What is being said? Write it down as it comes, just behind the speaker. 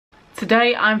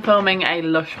Today I'm filming a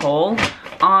Lush haul.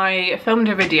 I filmed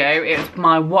a video, it was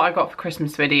my what I got for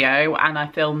Christmas video, and I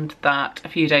filmed that a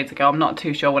few days ago. I'm not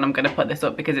too sure when I'm going to put this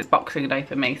up because it's Boxing Day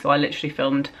for me, so I literally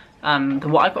filmed the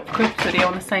what I got for Christmas video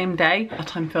on the same day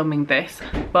that I'm filming this.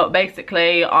 But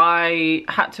basically I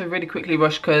had to really quickly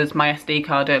rush because my SD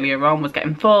card earlier on was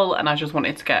getting full and I just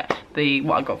wanted to get the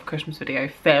what I got for Christmas video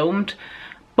filmed.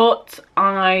 But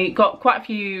I got quite a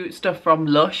few stuff from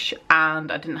Lush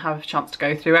and I didn't have a chance to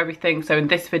go through everything. So in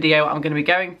this video, I'm going to be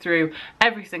going through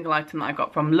every single item that I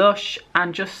got from Lush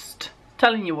and just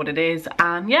telling you what it is.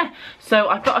 And yeah, so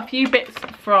I've got a few bits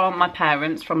from my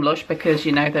parents from Lush because,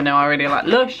 you know, they know I really like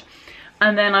Lush.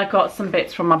 And then I got some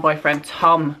bits from my boyfriend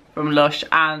Tom from Lush,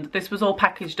 and this was all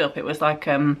packaged up. It was like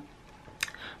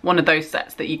one of those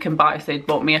sets that you can buy, so he'd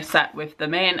bought me a set with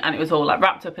them in and it was all like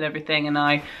wrapped up and everything, and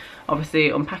I obviously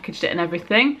unpackaged it and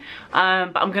everything.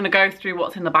 But I'm going to go through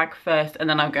what's in the bag first and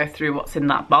then I'll go through what's in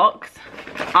that box.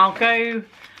 I'll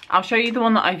show you the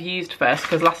one that I've used first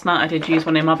because last night I did use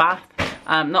one in my bath.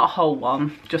 Not a whole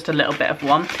one, just a little bit of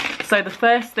one. So the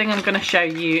first thing I'm going to show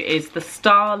you is the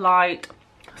Starlight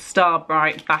Star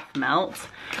Bright Bath Melt,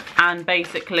 and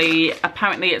basically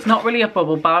apparently it's not really a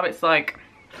bubble bar, it's like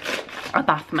a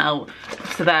bath melt,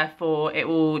 so therefore it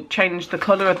will change the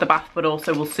colour of the bath but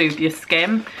also will soothe your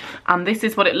skin. And this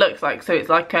is what it looks like, so it's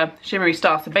like a shimmery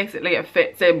star, so basically it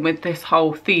fits in with this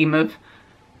whole theme of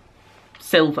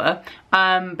silver.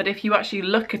 But if you actually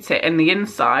look at it in the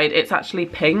inside, it's actually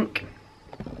pink.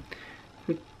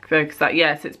 Focus that,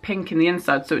 yes, it's pink in the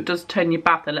inside, so it does turn your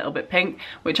bath a little bit pink,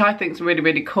 which I think is really,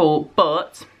 really cool.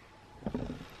 But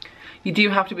you do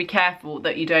have to be careful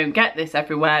that you don't get this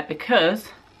everywhere because,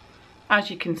 as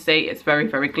you can see, it's very,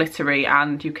 very glittery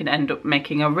and you can end up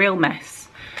making a real mess.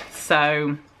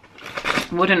 So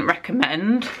wouldn't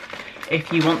recommend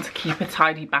if you want to keep a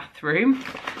tidy bathroom.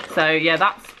 So yeah,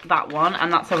 that's that one,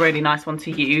 and that's a really nice one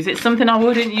to use. It's something I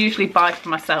wouldn't usually buy for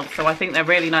myself, so I think they're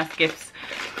really nice gifts,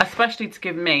 especially to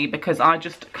give me, because I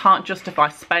just can't justify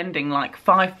spending like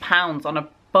 £5 on a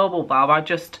bubble bar. I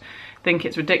just think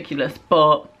it's ridiculous,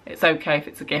 but it's okay if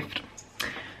it's a gift.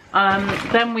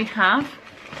 Then we have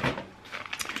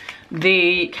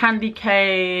the Candy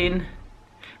Cane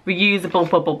reusable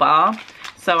bubble bar.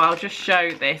 So I'll just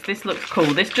show this. This looks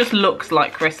cool. This just looks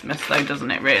like Christmas though,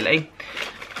 doesn't it really?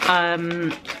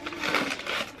 And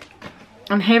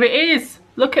here it is.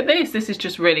 Look at this. This is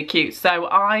just really cute. So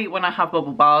when I have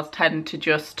bubble bars, tend to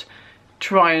just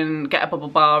try and get a bubble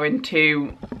bar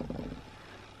into,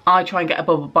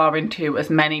 as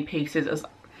many pieces as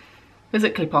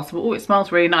physically possible. Oh, it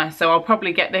smells really nice. So I'll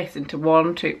probably get this into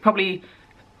probably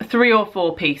 3 or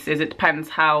 4 pieces. It depends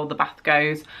how the bath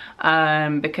goes,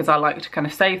 because I like to kind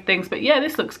of save things. But yeah,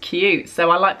 this looks cute,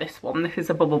 so I like this one. This is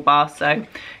a bubble bar, so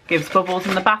gives bubbles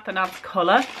in the bath and adds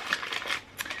colour.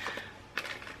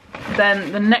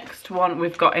 Then the next one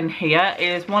we've got in here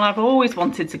is one I've always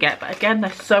wanted to get, but again,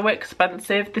 they're so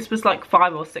expensive. This was like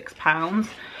 £5 or £6,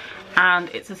 and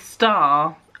it's a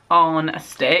star on a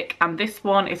stick, and this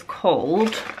one is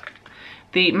called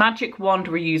the Magic Wand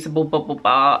Reusable Bubble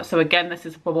Bar. So again, this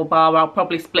is a bubble bar. I'll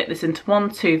probably split this into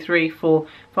 1, 2, 3, 4,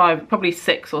 5, probably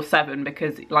 6 or 7,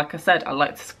 because like I said, I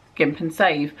like to skimp and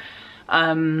save.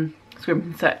 I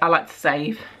like to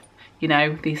save, you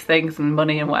know, these things and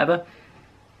money and whatever.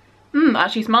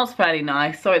 Actually smells fairly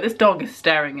nice. Sorry, this dog is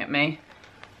staring at me.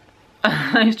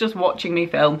 He's just watching me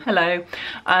film. Hello.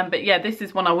 But yeah, this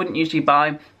is one I wouldn't usually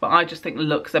buy, but I just think it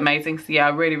looks amazing. So yeah, I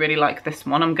really, really like this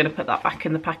one. I'm going to put that back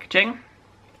in the packaging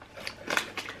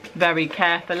very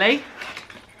carefully.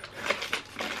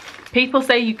 People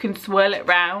say you can swirl it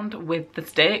round with the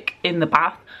stick in the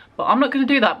bath, but I'm not going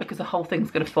to do that because the whole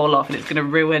thing's going to fall off and it's going to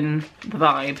ruin the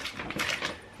vibe.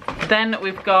 Then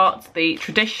we've got the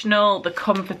the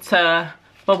Comforter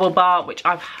bubble bar, which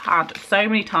I've had so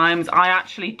many times. I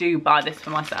actually do buy this for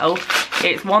myself.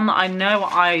 It's one that I know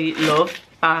I love.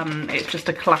 It's just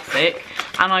a classic,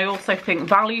 and I also think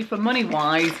value for money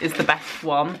wise is the best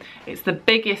one. It's the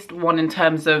biggest one in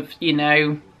terms of, you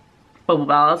know, bubble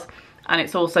bars, and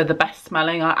it's also the best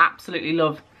smelling. I absolutely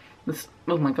love this.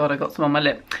 Oh my god, I got some on my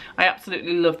lip. I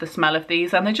absolutely love the smell of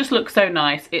these, and they just look so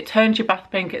nice. It turns your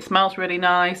bath pink, it smells really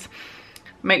nice,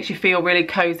 makes you feel really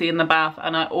cozy in the bath,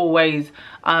 and I always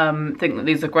think that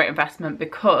these are a great investment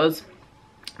because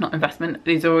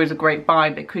these are always a great buy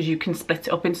because you can split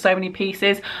it up in so many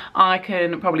pieces. I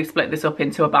can probably split this up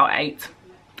into about 8,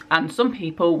 and some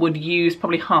people would use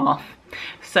probably half,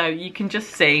 so you can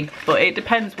just see. But it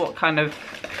depends what kind of,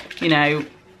 you know,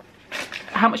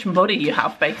 how much money you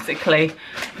have basically,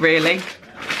 really.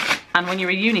 And when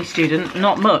you're a uni student,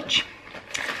 not much.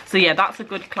 So yeah, that's a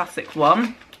good classic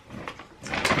one.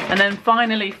 And then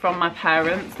finally from my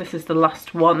parents, this is the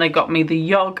last one, they got me the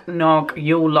Yog Nog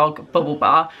Yule Log Bubble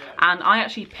Bar. And I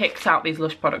actually picked out these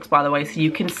Lush products, by the way, so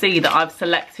you can see that I've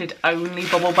selected only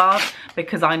bubble bars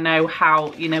because I know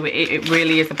how, you know, it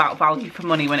really is about value for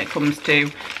money when it comes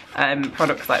to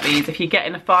products like these. If you're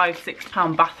getting a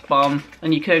 £5–6 bath bomb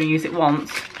and you can only use it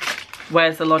once,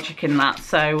 where's the logic in that?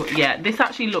 So yeah, this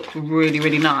actually looks really,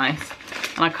 really nice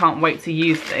and I can't wait to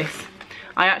use this.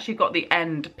 I actually got the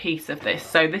end piece of this,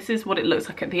 so this is what it looks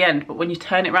like at the end, but when you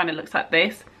turn it around it looks like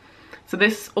this. So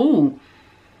this, ooh,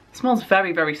 smells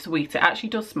very, very sweet. It actually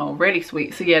does smell really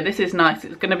sweet. So yeah, this is nice.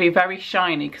 It's going to be very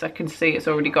shiny because I can see it's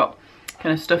already got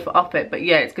kind of stuff off it, but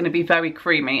yeah, it's going to be very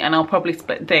creamy, and I'll probably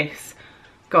split this.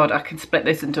 God, I can split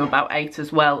this into about 8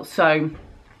 as well. So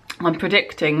I'm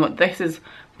predicting what this is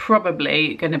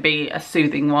probably going to be a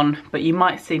soothing one, but you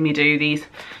might see me do these,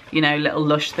 you know, little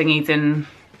Lush thingies in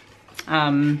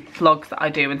vlogs that I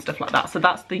do and stuff like that. So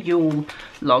that's the Yule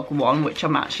Log one, which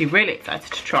I'm actually really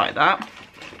excited to try that.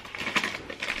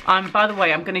 By the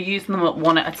way, I'm going to use them up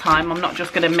one at a time. I'm not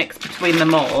just going to mix between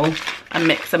them all and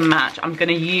mix and match. I'm going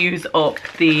to use up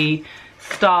the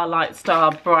Starlight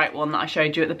Star Bright one that I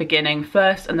showed you at the beginning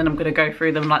first, and then I'm going to go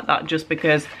through them like that just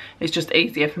because it's just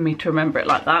easier for me to remember it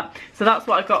like that. So that's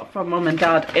what I got from Mum and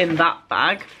Dad in that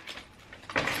bag.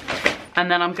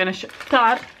 And then I'm going to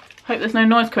Dad, hope there's no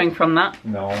noise coming from that.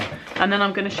 No. And then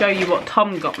I'm going to show you what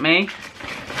Tom got me,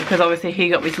 because obviously he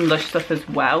got me some Lush stuff as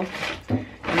well in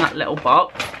that little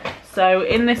box. So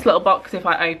in this little box, if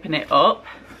I open it up,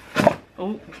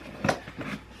 oh,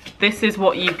 this is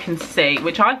what you can see,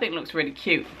 which I think looks really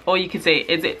cute. All you can see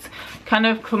is it kind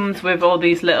of comes with all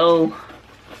these little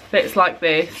bits like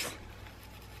this.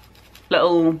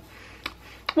 Little,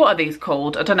 what are these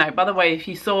called? I don't know. By the way, if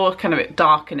you saw kind of it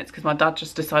dark, and it's because my dad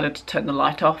just decided to turn the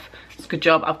light off. It's a good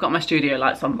job. I've got my studio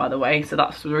lights on, by the way, so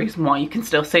that's the reason why you can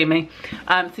still see me.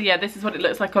 So yeah, this is what it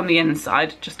looks like on the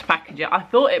inside, just to package it. I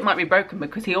thought it might be broken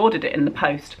because he ordered it in the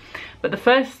post. But the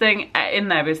first thing in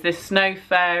there is this Snow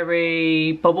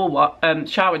Fairy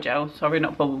shower gel. Sorry,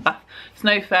 not bubble bath.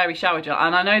 Snow Fairy shower gel.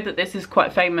 And I know that this is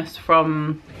quite famous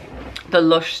from the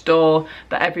Lush store,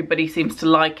 that everybody seems to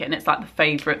like it, and it's like the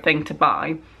favourite thing to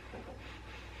buy.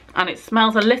 And it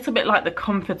smells a little bit like the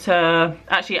Comforter.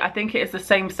 Actually, I think it is the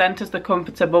same scent as the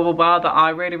Comforter bubble bar that I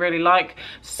really, really like.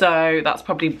 So that's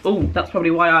probably, ooh, that's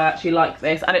probably why I actually like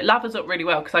this. And it lathers up really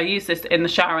well because I used this in the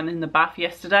shower and in the bath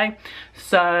yesterday.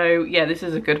 So yeah, this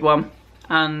is a good one.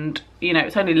 And you know,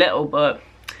 it's only little, but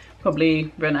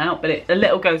probably run out, but a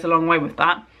little goes a long way with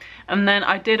that. And then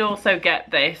I did also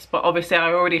get this, but obviously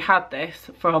I already had this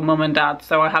from Mum and Dad,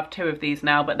 so I have 2 of these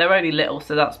now, but they're only little,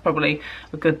 so that's probably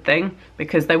a good thing,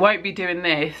 because they won't be doing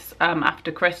this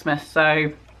after Christmas,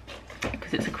 so,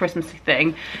 because it's a Christmassy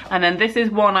thing. And then this is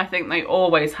one I think they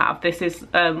always have. This is,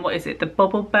 what is it, the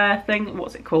Bubble Bear thing?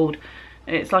 What's it called?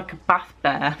 It's like a bath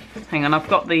bear. Hang on, I've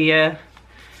got the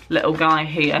little guy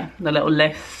here, the little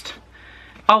list.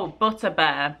 Oh, Butter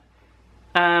Bear.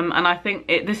 And I think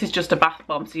this is just a bath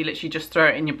bomb, so you literally just throw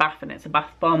it in your bath and it's a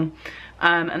bath bomb.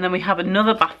 And then we have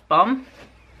another bath bomb.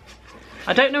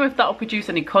 I don't know if that'll produce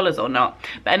any colours or not,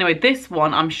 but anyway, this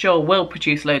one I'm sure will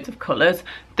produce loads of colours.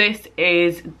 This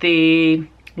is the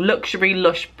Luxury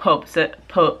Lush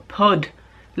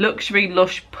Luxury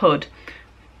Lush Pud.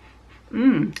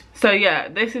 So yeah,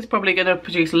 this is probably going to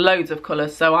produce loads of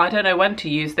colours, so I don't know when to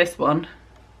use this one.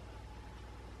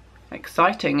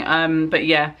 Exciting. But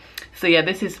yeah, so yeah,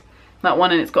 this is that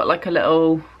one, and it's got like a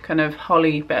little kind of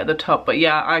holly bit at the top. But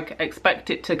yeah, I expect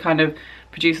it to kind of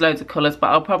produce loads of colours, but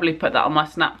I'll probably put that on my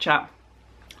Snapchat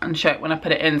and show it when I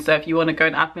put it in. So if you want to go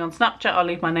and add me on Snapchat, I'll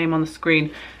leave my name on the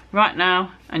screen right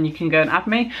now and you can go and add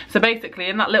me. So basically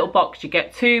in that little box you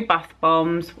get 2 bath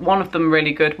bombs, one of them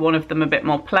really good, one of them a bit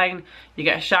more plain. You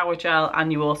get a shower gel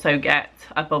and you also get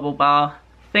a bubble bar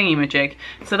thingy-majig.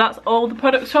 So that's all the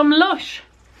products from Lush.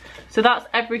 So that's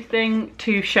everything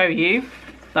to show you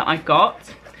that I got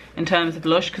in terms of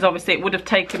Lush, because obviously it would have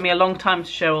taken me a long time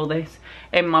to show all this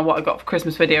in my what I got for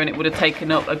Christmas video, and it would have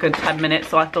taken up a good 10 minutes,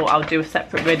 so I thought I'll do a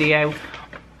separate video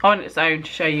on its own to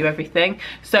show you everything.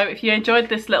 So if you enjoyed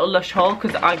this little Lush haul,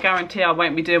 because I guarantee I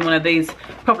won't be doing one of these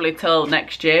probably till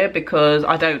next year, because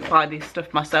I don't buy this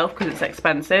stuff myself because it's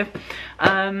expensive.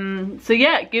 So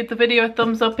yeah, give the video a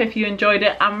thumbs up if you enjoyed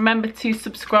it, and remember to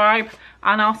subscribe,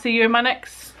 and I'll see you in my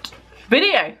next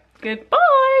video.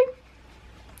 Goodbye.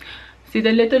 See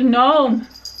the little gnome.